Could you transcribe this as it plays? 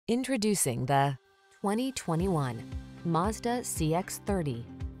Introducing the 2021 Mazda CX-30.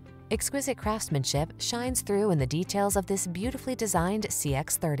 Exquisite craftsmanship shines through in the details of this beautifully designed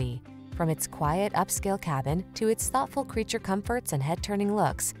CX-30. From its quiet upscale cabin to its thoughtful creature comforts and head-turning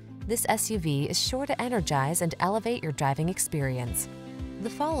looks, this SUV is sure to energize and elevate your driving experience. The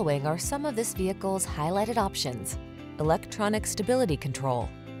following are some of this vehicle's highlighted options: electronic stability control,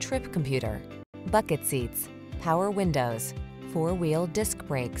 trip computer, bucket seats, power windows, four-wheel disc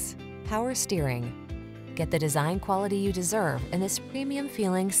brakes, power steering. Get the design quality you deserve in this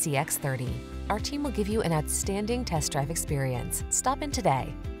premium-feeling CX-30. Our team will give you an outstanding test drive experience. Stop in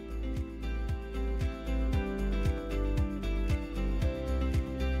today.